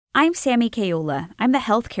I'm Sammy Kayola. I'm the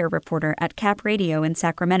healthcare reporter at Cap Radio in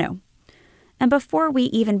Sacramento. And before we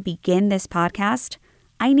even begin this podcast,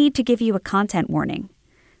 I need to give you a content warning.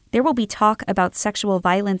 There will be talk about sexual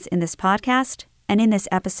violence in this podcast and in this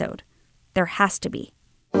episode. There has to be.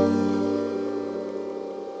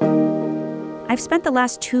 I've spent the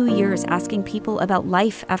last 2 years asking people about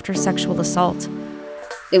life after sexual assault.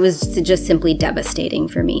 It was just simply devastating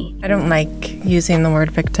for me. I don't like using the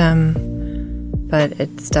word victim, but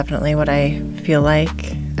it's definitely what I feel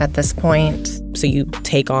like at this point. So you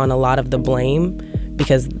take on a lot of the blame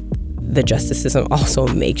because the justice system also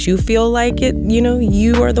makes you feel like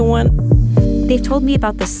you are the one. They've told me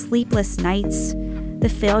about the sleepless nights, the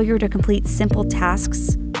failure to complete simple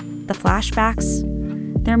tasks, the flashbacks.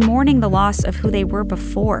 They're mourning the loss of who they were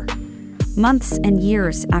before. Months and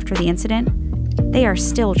years after the incident, they are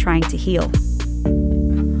still trying to heal.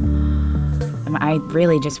 I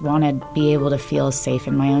really just want to be able to feel safe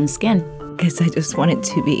in my own skin. Because I just want it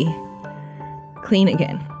to be clean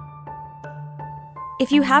again.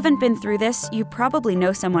 If you haven't been through this, you probably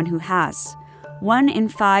know someone who has. 1 in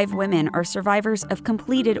 5 women are survivors of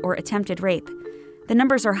completed or attempted rape. The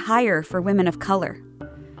numbers are higher for women of color.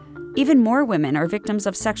 Even more women are victims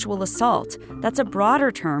of sexual assault. That's a broader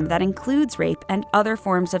term that includes rape and other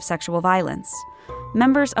forms of sexual violence.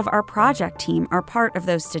 Members of our project team are part of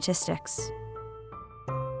those statistics.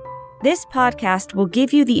 This podcast will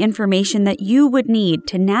give you the information that you would need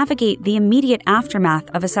to navigate the immediate aftermath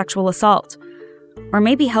of a sexual assault, or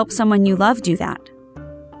maybe help someone you love do that.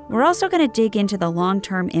 We're also going to dig into the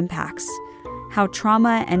long-term impacts, how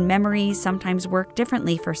trauma and memories sometimes work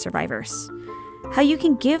differently for survivors, how you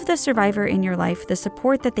can give the survivor in your life the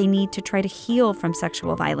support that they need to try to heal from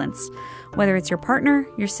sexual violence, whether it's your partner,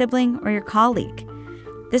 your sibling, or your colleague.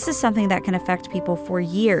 This is something that can affect people for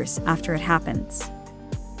years after it happens.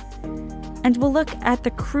 And we'll look at the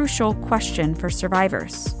crucial question for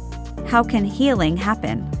survivors. How can healing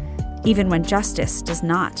happen, even when justice does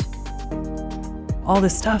not? All the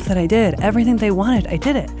stuff that I did, everything they wanted, I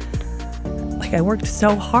did it. Like, I worked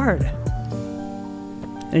so hard.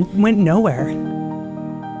 And it went nowhere.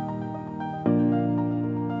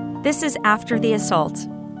 This is After the Assault,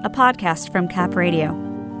 a podcast from Cap Radio.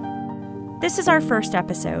 This is our first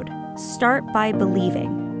episode, Start by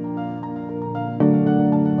Believing.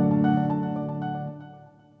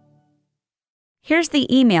 Here's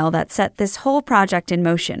the email that set this whole project in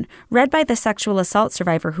motion, read by the sexual assault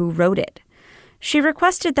survivor who wrote it. She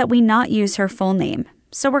requested that we not use her full name,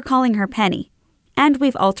 so we're calling her Penny, and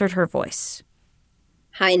we've altered her voice.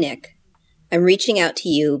 Hi, Nick. I'm reaching out to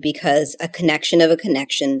you because a connection of a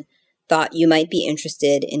connection thought you might be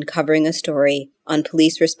interested in covering a story on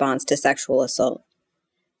police response to sexual assault.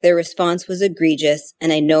 Their response was egregious,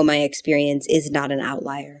 and I know my experience is not an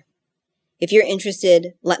outlier. If you're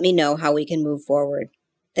interested, let me know how we can move forward.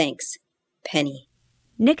 Thanks. Penny.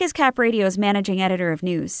 Nick is Cap Radio's managing editor of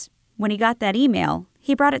news. When he got that email,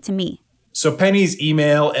 he brought it to me. So Penny's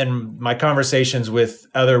email and my conversations with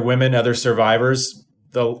other women, other survivors,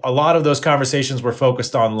 a lot of those conversations were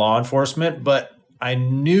focused on law enforcement, but I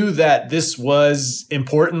knew that this was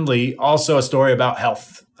importantly also a story about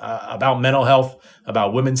health, about mental health,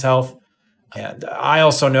 about women's health. And I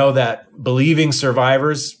also know that believing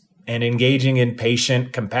survivors and engaging in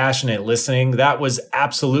patient, compassionate listening, that was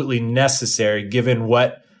absolutely necessary given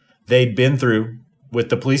what they'd been through with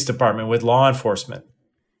the police department, with law enforcement.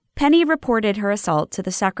 Penny reported her assault to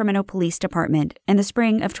the Sacramento Police Department in the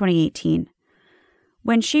spring of 2018.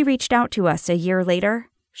 When she reached out to us a year later,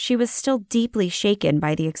 she was still deeply shaken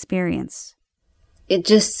by the experience. It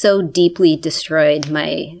just so deeply destroyed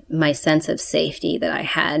my sense of safety that I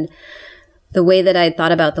had. The way that I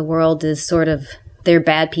thought about the world is sort of, they're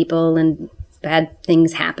bad people and bad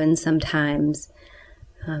things happen sometimes.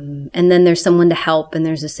 And then there's someone to help and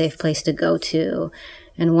there's a safe place to go to.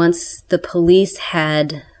 And once the police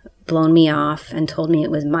had blown me off and told me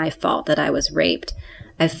it was my fault that I was raped,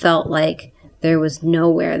 I felt like there was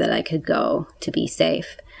nowhere that I could go to be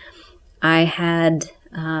safe. I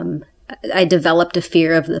developed a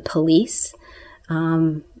fear of the police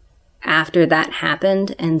after that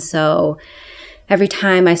happened. And so every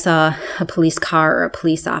time I saw a police car or a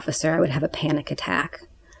police officer, I would have a panic attack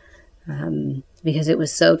because it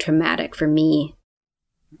was so traumatic for me.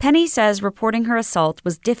 Penny says reporting her assault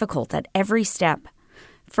was difficult at every step.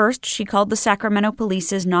 First, she called the Sacramento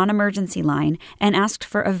Police's non-emergency line and asked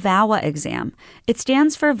for a VAWA exam. It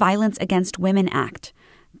stands for Violence Against Women Act.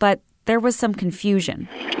 But there was some confusion.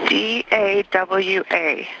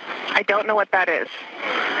 DAWA. I don't know what that is.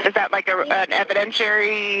 Is that like an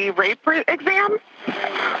evidentiary rape exam?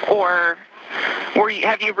 Or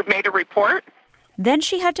have you made a report? Then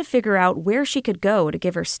she had to figure out where she could go to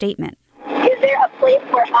give her statement. Is there a place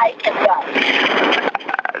where I can go?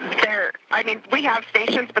 We have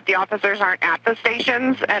stations, but the officers aren't at the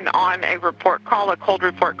stations. And on a report call, a cold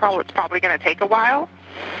report call, it's probably going to take a while.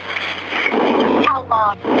 How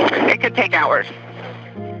long? It could take hours.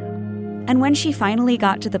 And when she finally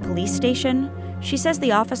got to the police station, she says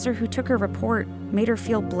the officer who took her report made her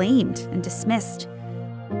feel blamed and dismissed.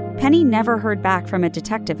 Penny never heard back from a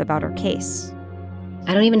detective about her case.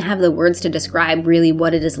 I don't even have the words to describe really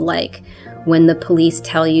what it is like when the police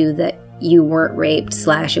tell you that you weren't raped /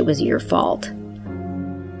 it was your fault.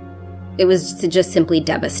 It was just simply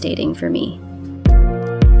devastating for me.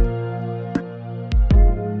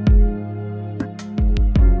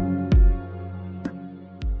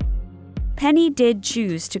 Penny did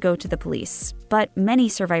choose to go to the police, but many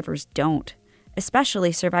survivors don't,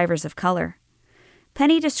 especially survivors of color.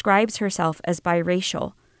 Penny describes herself as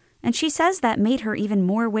biracial, and she says that made her even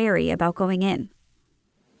more wary about going in.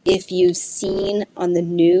 If you've seen on the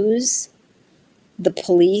news the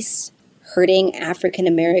police hurting African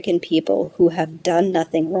American people who have done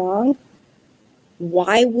nothing wrong,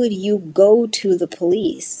 why would you go to the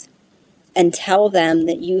police and tell them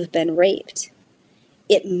that you've been raped?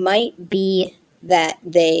 It might be that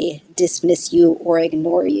they dismiss you or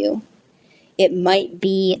ignore you. It might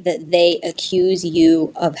be that they accuse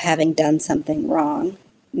you of having done something wrong.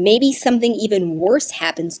 Maybe something even worse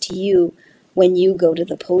happens to you when you go to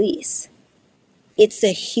the police. It's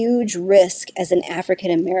a huge risk as an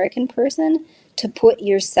African American person to put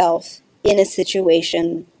yourself in a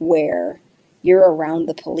situation where you're around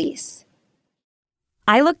the police.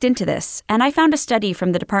 I looked into this, and I found a study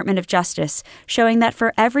from the Department of Justice showing that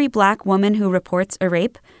for every Black woman who reports a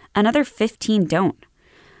rape, another 15 don't.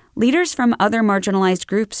 Leaders from other marginalized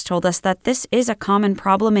groups told us that this is a common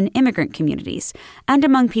problem in immigrant communities and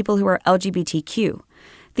among people who are LGBTQ.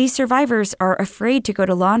 These survivors are afraid to go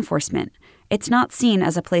to law enforcement. It's not seen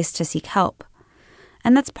as a place to seek help.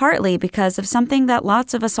 And that's partly because of something that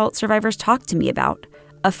lots of assault survivors talk to me about,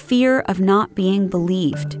 a fear of not being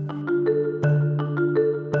believed.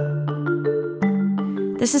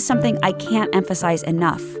 This is something I can't emphasize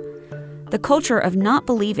enough. The culture of not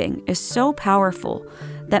believing is so powerful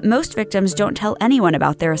that most victims don't tell anyone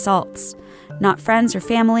about their assaults. Not friends or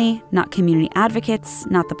family, not community advocates,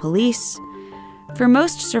 not the police. For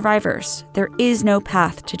most survivors, there is no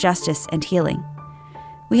path to justice and healing.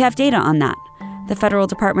 We have data on that. The Federal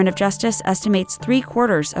Department of Justice estimates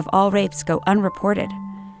 3/4 of all rapes go unreported.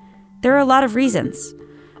 There are a lot of reasons.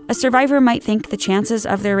 A survivor might think the chances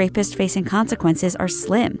of their rapist facing consequences are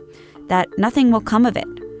slim, that nothing will come of it.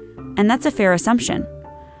 And that's a fair assumption.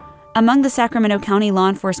 Among the Sacramento County law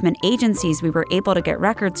enforcement agencies we were able to get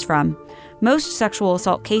records from, most sexual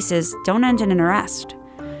assault cases don't end in an arrest.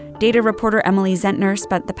 Data reporter Emily Zentner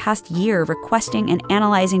spent the past year requesting and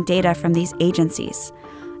analyzing data from these agencies,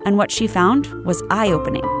 and what she found was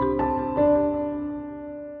eye-opening.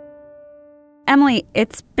 Emily,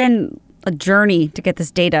 it's been a journey to get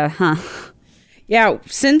this data, huh? Yeah,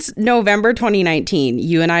 since November 2019,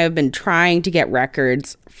 you and I have been trying to get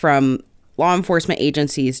records from law enforcement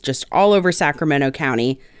agencies just all over Sacramento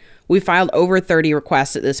County. We filed over 30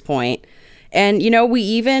 requests at this point. And, we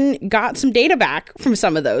even got some data back from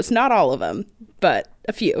some of those. Not all of them, but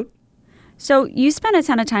a few. So you spent a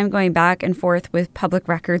ton of time going back and forth with public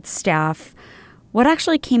records staff. What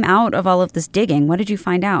actually came out of all of this digging? What did you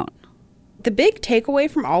find out? The big takeaway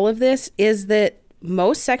from all of this is that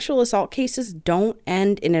most sexual assault cases don't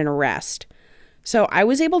end in an arrest. So I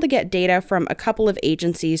was able to get data from a couple of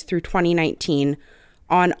agencies through 2019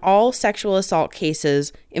 on all sexual assault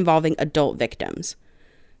cases involving adult victims.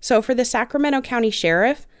 So for the Sacramento County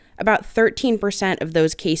Sheriff, about 13% of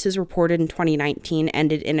those cases reported in 2019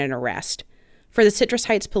 ended in an arrest. For the Citrus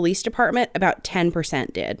Heights Police Department, about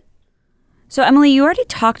 10% did. So Emily, you already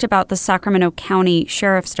talked about the Sacramento County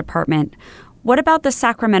Sheriff's Department. What about the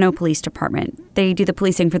Sacramento Police Department? They do the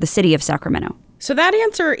policing for the city of Sacramento. So that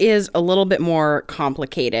answer is a little bit more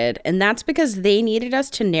complicated, and that's because they needed us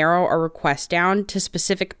to narrow our request down to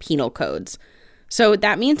specific penal codes. So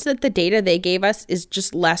that means that the data they gave us is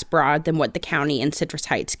just less broad than what the county and Citrus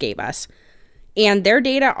Heights gave us. And their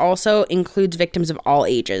data also includes victims of all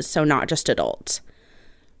ages, so not just adults.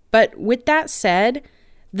 But with that said,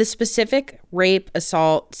 the specific rape,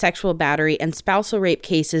 assault, sexual battery, and spousal rape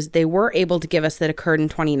cases they were able to give us that occurred in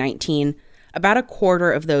 2019, about a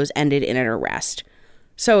quarter of those ended in an arrest.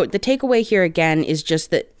 So the takeaway here again is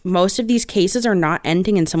just that most of these cases are not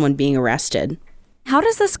ending in someone being arrested. How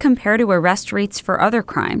does this compare to arrest rates for other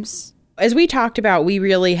crimes? As we talked about, we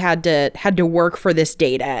really had to work for this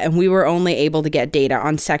data, and we were only able to get data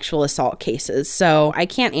on sexual assault cases. So I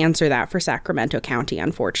can't answer that for Sacramento County,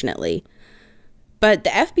 unfortunately. But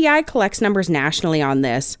the FBI collects numbers nationally on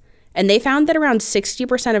this, and they found that around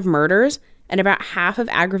 60% of murders and about half of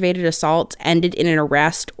aggravated assaults ended in an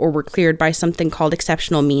arrest or were cleared by something called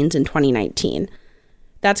exceptional means in 2019.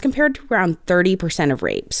 That's compared to around 30% of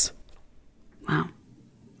rapes. Wow.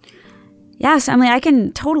 Yes, Emily, I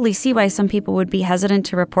can totally see why some people would be hesitant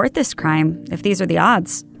to report this crime if these are the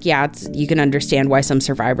odds. Yeah, you can understand why some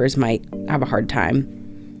survivors might have a hard time.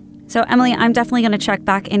 So, Emily, I'm definitely going to check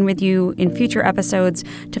back in with you in future episodes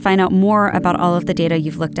to find out more about all of the data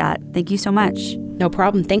you've looked at. Thank you so much. No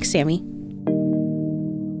problem. Thanks, Sammy.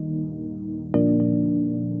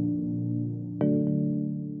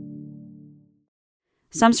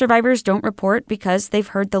 Some survivors don't report because they've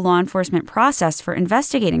heard the law enforcement process for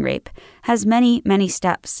investigating rape has many, many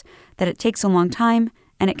steps, that it takes a long time,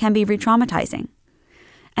 and it can be re-traumatizing.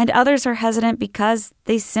 And others are hesitant because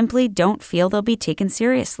they simply don't feel they'll be taken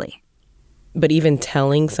seriously. But even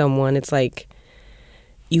telling someone, it's like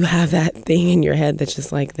you have that thing in your head that's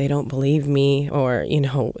just like, they don't believe me, or,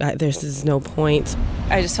 there's just no point.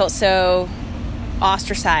 I just felt so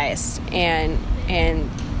ostracized and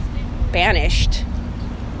banished,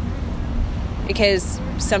 because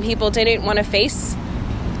some people didn't want to face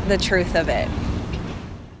the truth of it.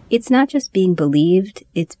 It's not just being believed,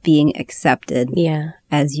 it's being accepted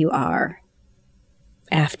as you are.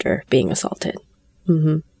 After being assaulted.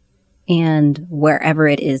 Mm-hmm. And wherever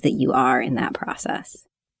it is that you are in that process.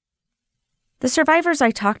 The survivors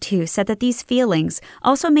I talked to said that these feelings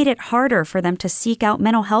also made it harder for them to seek out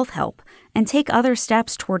mental health help and take other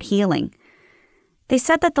steps toward healing. They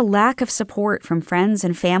said that the lack of support from friends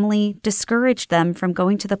and family discouraged them from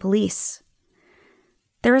going to the police.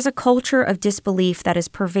 There is a culture of disbelief that is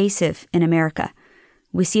pervasive in America.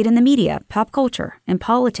 We see it in the media, pop culture, in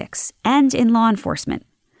politics, and in law enforcement.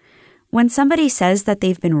 When somebody says that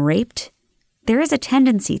they've been raped, there is a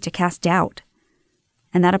tendency to cast doubt.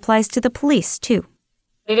 And that applies to the police, too.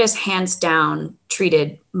 It is hands down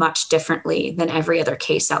treated much differently than every other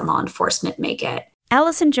case that law enforcement may get.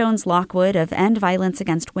 Allison Jones-Lockwood of End Violence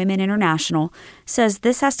Against Women International says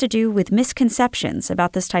this has to do with misconceptions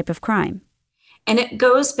about this type of crime. And it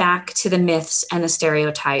goes back to the myths and the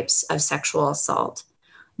stereotypes of sexual assault.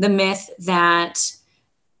 The myth that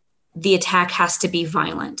the attack has to be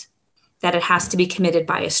violent, that it has to be committed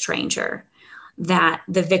by a stranger, that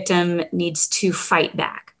the victim needs to fight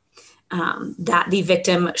back, that the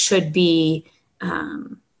victim should be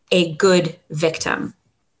a good victim.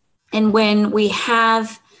 And when we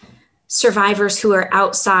have survivors who are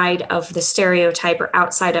outside of the stereotype or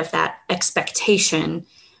outside of that expectation,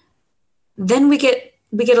 then we get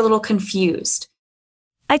a little confused.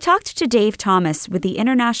 I talked to Dave Thomas with the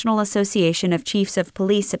International Association of Chiefs of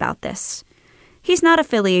Police about this. He's not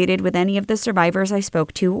affiliated with any of the survivors I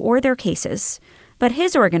spoke to or their cases, but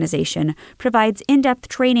his organization provides in-depth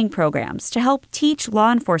training programs to help teach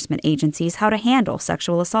law enforcement agencies how to handle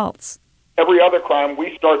sexual assaults. Every other crime,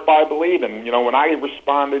 we start by believing. When I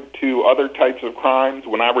responded to other types of crimes,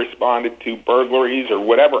 when I responded to burglaries or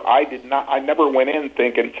whatever, I never went in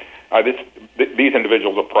thinking these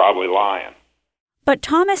individuals are probably lying. But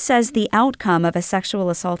Thomas says the outcome of a sexual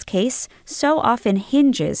assault case so often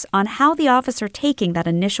hinges on how the officer taking that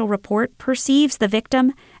initial report perceives the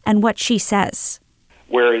victim and what she says.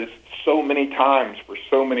 Whereas so many times for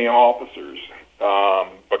so many officers,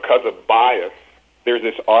 because of bias, there's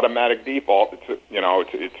this automatic default.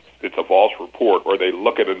 It's a false report, or they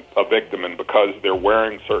look at a victim, and because they're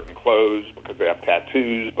wearing certain clothes, because they have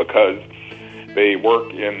tattoos, because they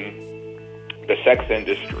work in the sex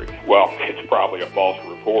industry, well, it's probably a false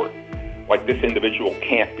report. Like, this individual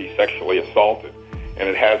can't be sexually assaulted, and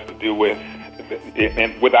it has to do with,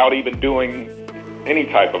 and without even doing any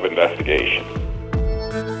type of investigation.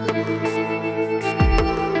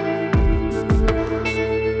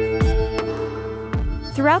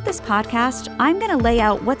 Throughout this podcast, I'm going to lay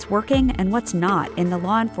out what's working and what's not in the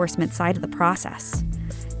law enforcement side of the process.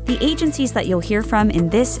 The agencies that you'll hear from in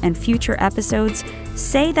this and future episodes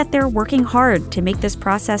say that they're working hard to make this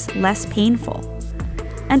process less painful.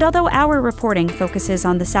 And although our reporting focuses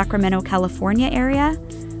on the Sacramento, California area,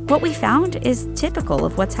 what we found is typical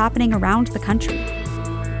of what's happening around the country.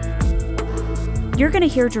 You're going to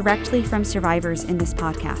hear directly from survivors in this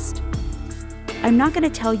podcast. I'm not going to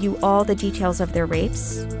tell you all the details of their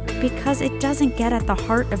rapes because it doesn't get at the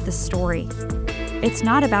heart of the story. It's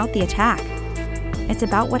not about the attack. It's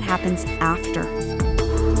about what happens after.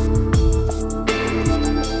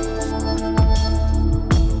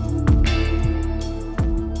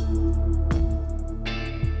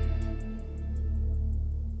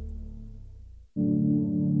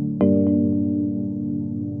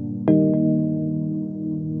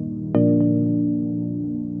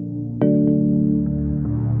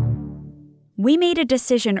 We made a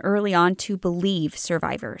decision early on to believe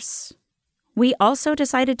survivors. We also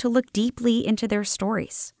decided to look deeply into their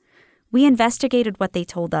stories. We investigated what they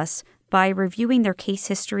told us by reviewing their case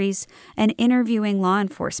histories and interviewing law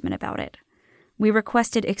enforcement about it. We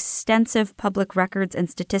requested extensive public records and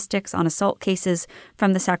statistics on assault cases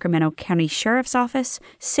from the Sacramento County Sheriff's Office,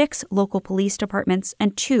 6 local police departments,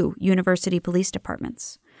 and 2 university police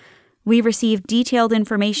departments. We received detailed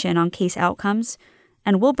information on case outcomes,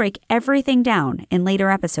 and we'll break everything down in later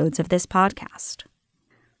episodes of this podcast.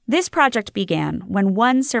 This project began when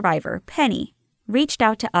one survivor, Penny, reached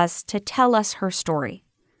out to us to tell us her story.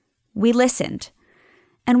 We listened,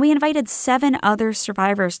 and we invited 7 other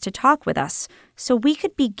survivors to talk with us so we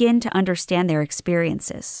could begin to understand their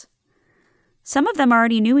experiences. Some of them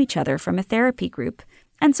already knew each other from a therapy group,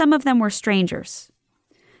 and some of them were strangers.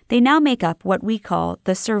 They now make up what we call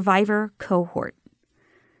the Survivor Cohort.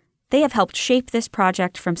 They have helped shape this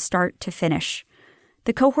project from start to finish.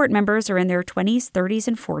 The cohort members are in their 20s, 30s,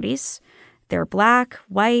 and 40s. They're Black,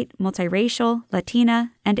 white, multiracial,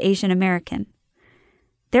 Latina, and Asian American.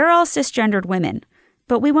 They're all cisgendered women,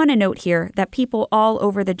 but we want to note here that people all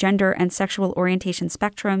over the gender and sexual orientation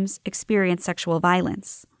spectrums experience sexual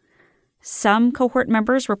violence. Some cohort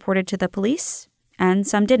members reported to the police, and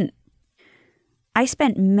some didn't. I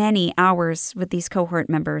spent many hours with these cohort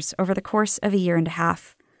members over the course of a year and a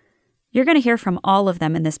half. You're going to hear from all of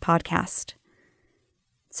them in this podcast.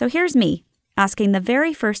 So here's me asking the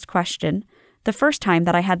very first question the first time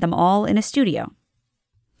that I had them all in a studio.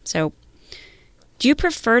 So, do you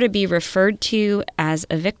prefer to be referred to as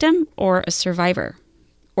a victim or a survivor?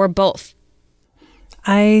 Or both?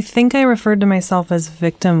 I think I referred to myself as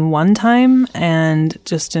victim one time, and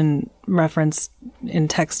just in reference in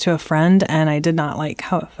text to a friend, and I did not like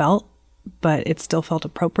how it felt, but it still felt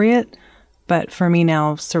appropriate. But for me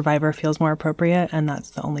now, survivor feels more appropriate, and that's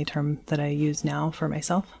the only term that I use now for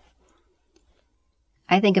myself.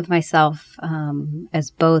 I think of myself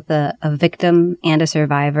as both a victim and a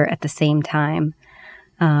survivor at the same time.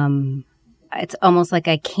 It's almost like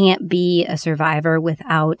I can't be a survivor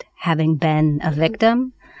without having been a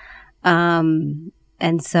victim. And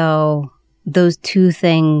so those two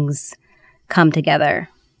things come together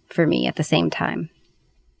for me at the same time.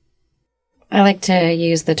 I like to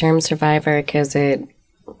use the term survivor because it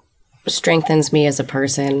strengthens me as a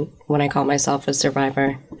person when I call myself a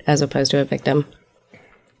survivor as opposed to a victim.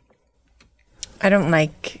 I don't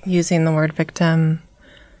like using the word victim,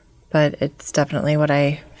 but it's definitely what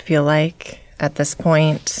I feel like at this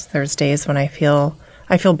point. There's days when I feel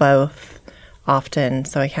both often,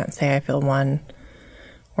 so I can't say I feel one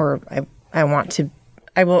or I'm on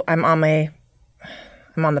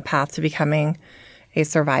the path to becoming a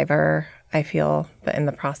survivor, I feel, but in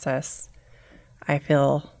the process, I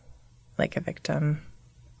feel like a victim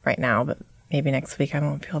right now, but maybe next week I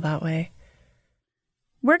won't feel that way.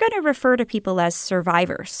 We're going to refer to people as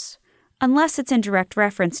survivors, unless it's in direct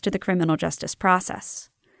reference to the criminal justice process.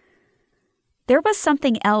 There was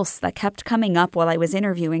something else that kept coming up while I was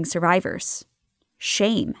interviewing survivors: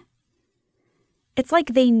 shame. It's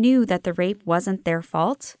like they knew that the rape wasn't their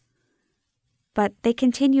fault, but they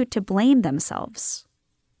continued to blame themselves.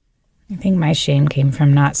 I think my shame came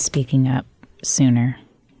from not speaking up sooner,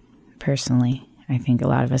 personally. I think a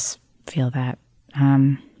lot of us feel that.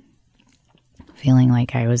 Feeling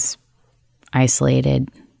like I was isolated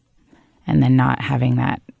and then not having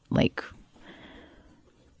that,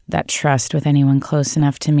 that trust with anyone close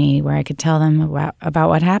enough to me where I could tell them about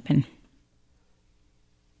what happened.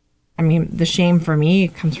 I mean, the shame for me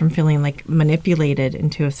comes from feeling manipulated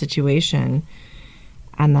into a situation.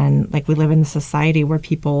 And then we live in a society where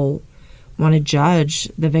people want to judge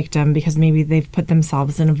the victim because maybe they've put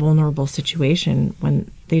themselves in a vulnerable situation when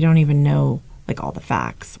they don't even know all the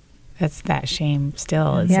facts. It's that shame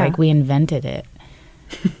still. It's like we invented it.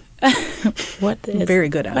 Very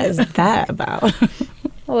good at it. What is that about?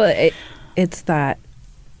 Well, it's that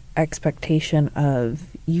expectation of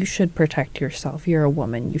you should protect yourself. You're a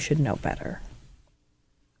woman. You should know better.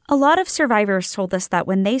 A lot of survivors told us that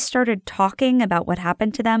when they started talking about what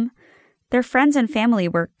happened to them, their friends and family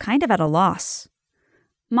were kind of at a loss.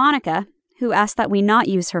 Monica, who asked that we not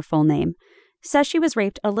use her full name, says she was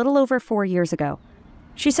raped a little over 4 years ago.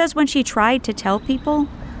 She says when she tried to tell people,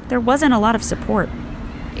 there wasn't a lot of support.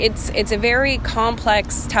 It's a very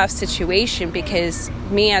complex, tough situation because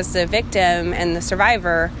me as the victim and the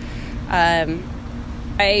survivor,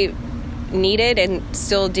 I needed and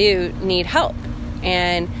still do need help.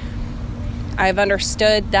 And I've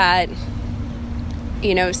understood that,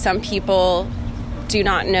 some people do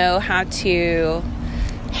not know how to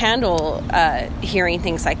handle hearing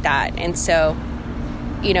things like that. And so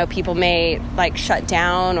people may like shut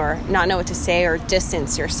down or not know what to say or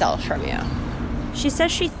distance yourself from you. She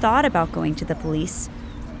says she thought about going to the police,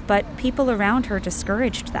 but people around her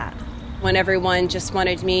discouraged that. When everyone just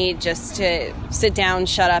wanted me just to sit down,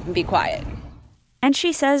 shut up, and be quiet. And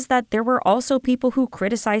she says that there were also people who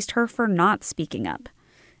criticized her for not speaking up.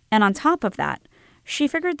 And on top of that, she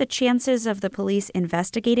figured the chances of the police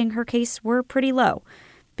investigating her case were pretty low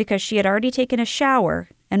because she had already taken a shower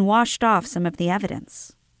and washed off some of the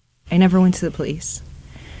evidence. I never went to the police.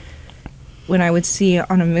 When I would see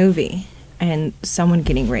on a movie and someone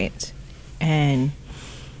getting raped and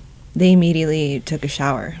they immediately took a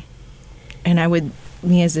shower, and I would,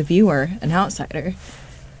 me as a viewer, an outsider,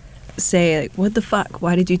 say, like, what the fuck?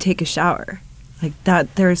 Why did you take a shower? Like,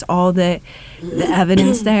 that, there's all the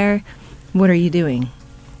evidence there. What are you doing?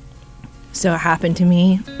 So it happened to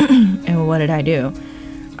me, and what did I do?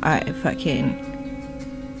 I fucking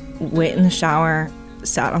went in the shower,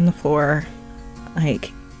 sat on the floor,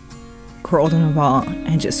 like, curled in a ball,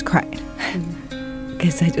 and just cried.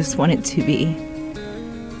 Because I just wanted to be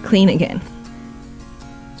clean again.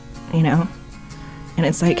 You know? And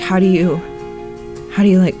it's like, how do you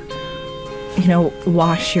like,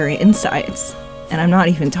 wash your insides? And I'm not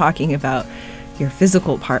even talking about your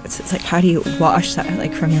physical parts. It's like, how do you wash that,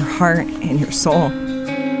 like, from your heart and your soul?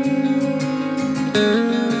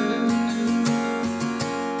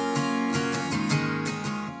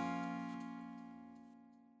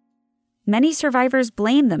 Many survivors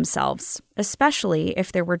blame themselves, especially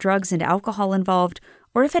if there were drugs and alcohol involved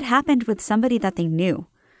or if it happened with somebody that they knew.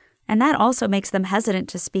 And that also makes them hesitant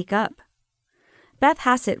to speak up. Beth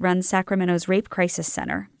Hassett runs Sacramento's Rape Crisis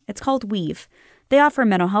Center. It's called WEAVE. They offer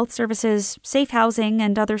mental health services, safe housing,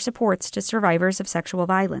 and other supports to survivors of sexual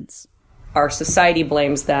violence. Our society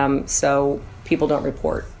blames them, so people don't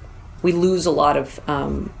report. We lose a lot of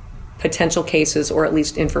potential cases, or at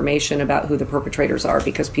least information about who the perpetrators are,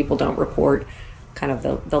 because people don't report kind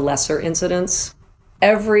of the lesser incidents.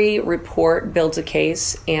 Every report builds a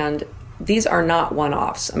case, and these are not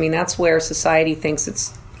one-offs. I mean, that's where society thinks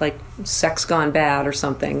it's like sex gone bad or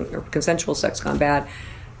something, or consensual sex gone bad.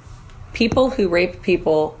 People who rape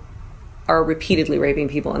people are repeatedly raping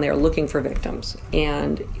people, and they're looking for victims.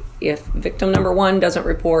 And if victim number 1 doesn't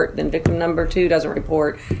report, then victim number 2 doesn't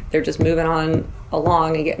report. They're just moving on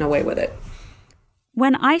along and getting away with it.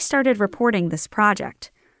 When I started reporting this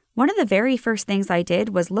project, one of the very first things I did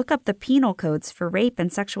was look up the penal codes for rape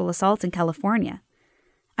and sexual assault in California.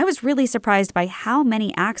 I was really surprised by how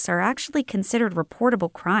many acts are actually considered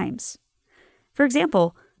reportable crimes. For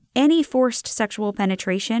example, any forced sexual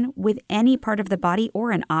penetration with any part of the body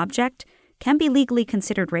or an object can be legally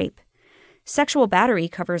considered rape. Sexual battery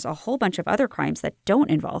covers a whole bunch of other crimes that don't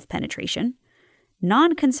involve penetration.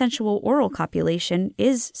 Non-consensual oral copulation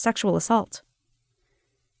is sexual assault.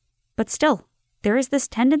 But still, there is this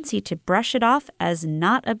tendency to brush it off as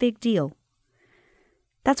not a big deal.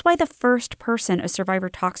 That's why the first person a survivor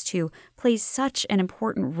talks to plays such an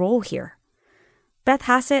important role here. Beth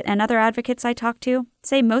Hassett and other advocates I talk to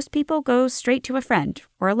say most people go straight to a friend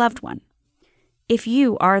or a loved one. If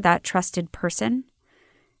you are that trusted person,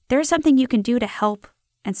 there is something you can do to help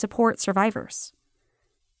and support survivors.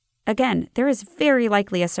 Again, there is very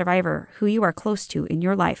likely a survivor who you are close to in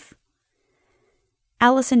your life.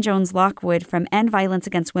 Allison Jones Lockwood from End Violence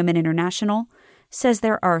Against Women International says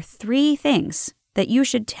there are 3 things that you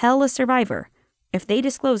should tell a survivor if they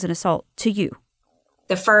disclose an assault to you.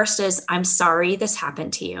 The first is, I'm sorry this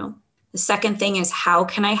happened to you. The second thing is, how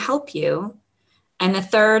can I help you? And the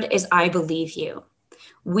third is, I believe you.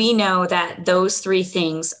 We know that those 3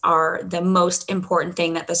 things are the most important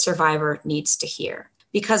thing that the survivor needs to hear.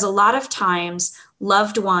 Because a lot of times,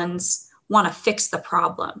 loved ones want to fix the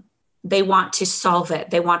problem. They want to solve it.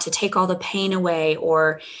 They want to take all the pain away,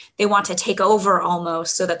 or they want to take over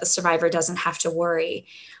almost so that the survivor doesn't have to worry.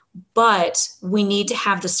 But we need to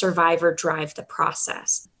have the survivor drive the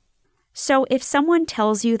process. So if someone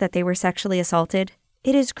tells you that they were sexually assaulted,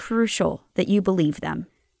 it is crucial that you believe them.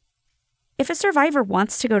 If a survivor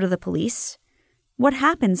wants to go to the police, what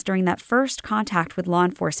happens during that first contact with law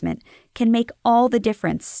enforcement can make all the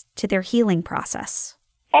difference to their healing process.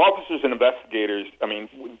 Officers and investigators,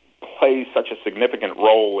 play such a significant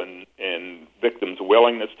role in victims'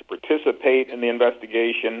 willingness to participate in the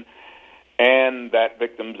investigation and that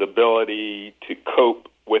victim's ability to cope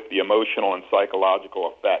with the emotional and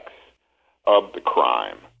psychological effects of the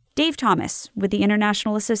crime. Dave Thomas with the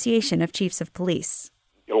International Association of Chiefs of Police.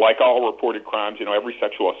 Like all reported crimes, every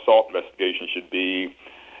sexual assault investigation should be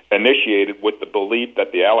initiated with the belief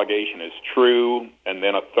that the allegation is true, and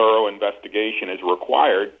then a thorough investigation is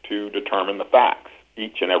required to determine the facts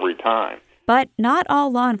each and every time. But not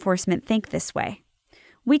all law enforcement think this way.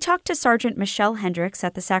 We talked to Sergeant Michelle Hendricks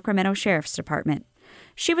at the Sacramento Sheriff's Department.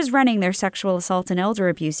 She was running their sexual assault and elder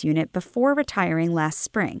abuse unit before retiring last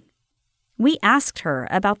spring. We asked her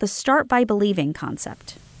about the start by believing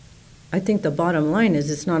concept. I think the bottom line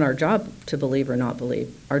is it's not our job to believe or not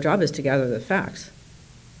believe. Our job is to gather the facts.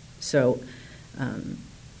 So,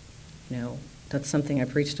 that's something I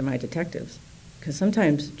preach to my detectives. Because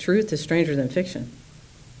sometimes truth is stranger than fiction.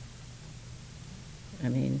 I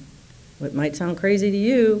mean, what might sound crazy to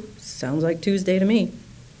you sounds like Tuesday to me.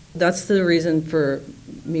 That's the reason for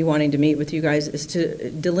me wanting to meet with you guys, is to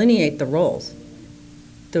delineate the roles.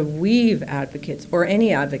 The Weave advocates, or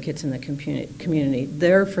any advocates in the community,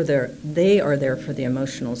 they are there for the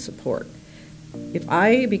emotional support. If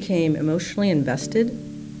I became emotionally invested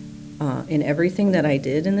in everything that I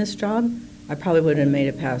did in this job, I probably wouldn't have made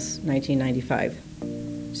it past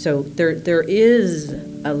 1995. So there is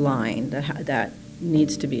a line that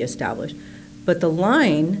needs to be established. But the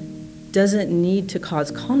line doesn't need to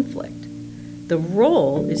cause conflict. The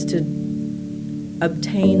role is to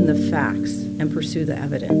obtain the facts and pursue the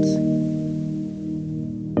evidence.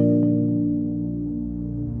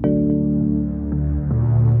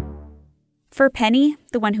 For Penny,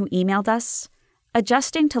 the one who emailed us,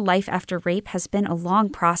 adjusting to life after rape has been a long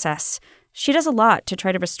process. She does a lot to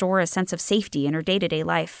try to restore a sense of safety in her day-to-day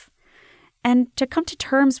life, and to come to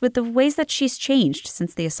terms with the ways that she's changed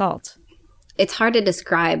since the assault. It's hard to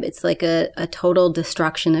describe. It's like a total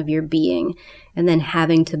destruction of your being, and then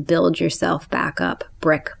having to build yourself back up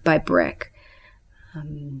brick by brick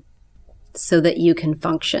so that you can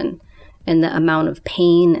function. And the amount of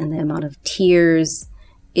pain and the amount of tears,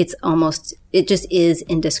 it just is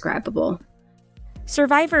indescribable.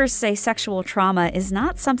 Survivors say sexual trauma is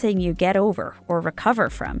not something you get over or recover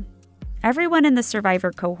from. Everyone in the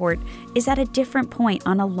survivor cohort is at a different point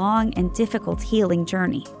on a long and difficult healing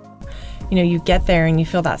journey. You get there and you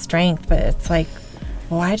feel that strength, but it's like,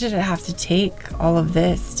 why did it have to take all of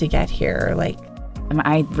this to get here?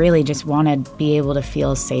 I really just want to be able to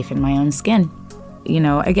feel safe in my own skin.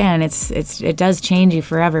 Again, it does change you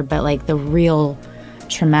forever, but the real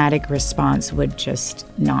traumatic response would just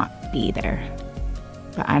not be there.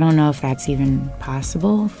 But I don't know if that's even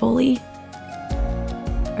possible fully.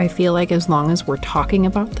 I feel like as long as we're talking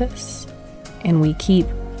about this and we keep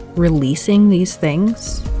releasing these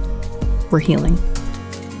things, we're healing.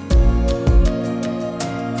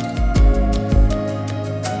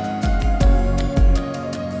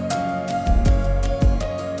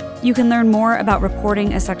 You can learn more about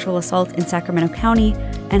reporting a sexual assault in Sacramento County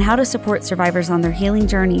and how to support survivors on their healing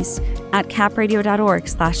journeys at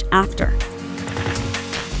capradio.org/after.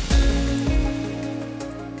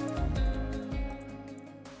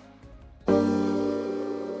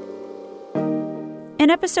 In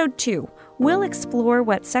episode 2, we'll explore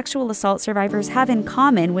what sexual assault survivors have in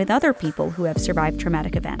common with other people who have survived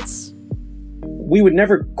traumatic events. We would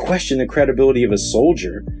never question the credibility of a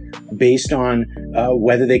soldier based on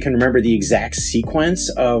whether they can remember the exact sequence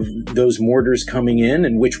of those mortars coming in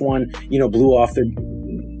and which one, blew off their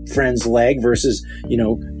friend's leg versus,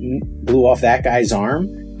 blew off that guy's arm.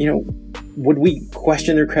 Would we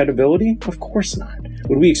question their credibility? Of course not.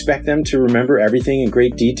 Would we expect them to remember everything in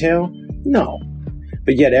great detail? No.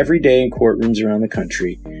 But yet every day in courtrooms around the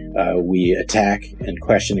country, we attack and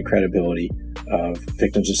question the credibility of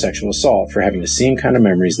victims of sexual assault for having the same kind of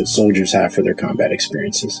memories that soldiers have for their combat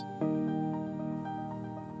experiences.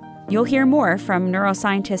 You'll hear more from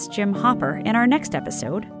neuroscientist Jim Hopper in our next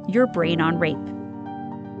episode, Your Brain on Rape.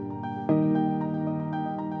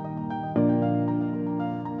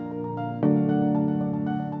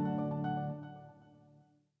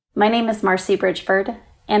 My name is Marcy Bridgeford,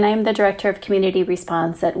 and I'm the Director of Community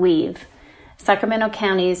Response at Weave, Sacramento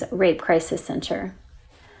County's Rape Crisis Center.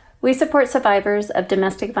 We support survivors of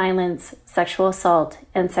domestic violence, sexual assault,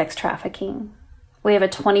 and sex trafficking. We have a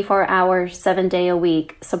 24-hour,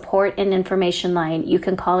 7-day-a-week support and information line you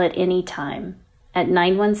can call at any time at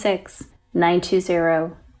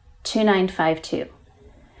 916-920-2952.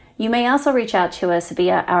 You may also reach out to us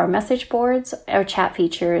via our message boards or chat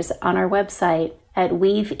features on our website at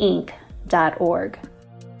weaveinc.org.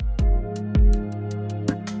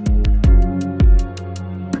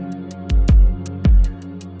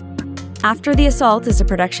 After the Assault is a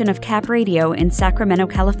production of Cap Radio in Sacramento,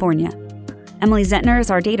 California. Emily Zentner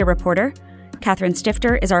is our data reporter. Catherine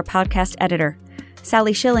Stifter is our podcast editor.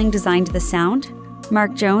 Sally Schilling designed the sound.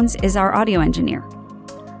 Mark Jones is our audio engineer.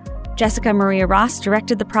 Jessica Maria Ross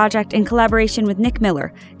directed the project in collaboration with Nick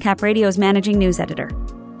Miller, Cap Radio's managing news editor.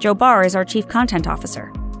 Joe Barr is our chief content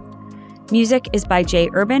officer. Music is by Jay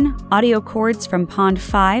Urban, audio chords from Pond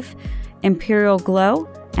 5, Imperial Glow,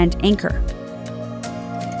 and Anchor.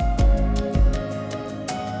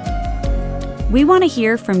 We want to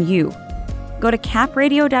hear from you. Go to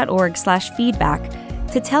capradio.org/feedback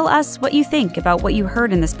to tell us what you think about what you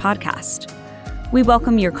heard in this podcast. We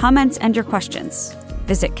welcome your comments and your questions.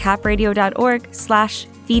 Visit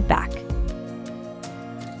capradio.org/feedback.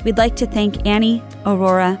 We'd like to thank Annie,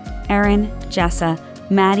 Aurora, Erin, Jessa,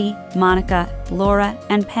 Maddie, Monica, Laura,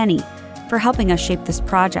 and Penny for helping us shape this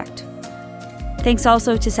project. Thanks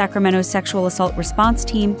also to Sacramento's Sexual Assault Response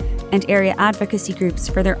Team and area advocacy groups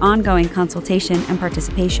for their ongoing consultation and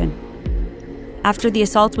participation. After the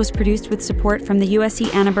Assault was produced with support from the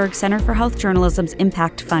USC Annenberg Center for Health Journalism's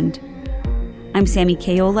Impact Fund. I'm Sammy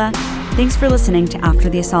Kayola. Thanks for listening to After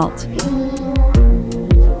the Assault.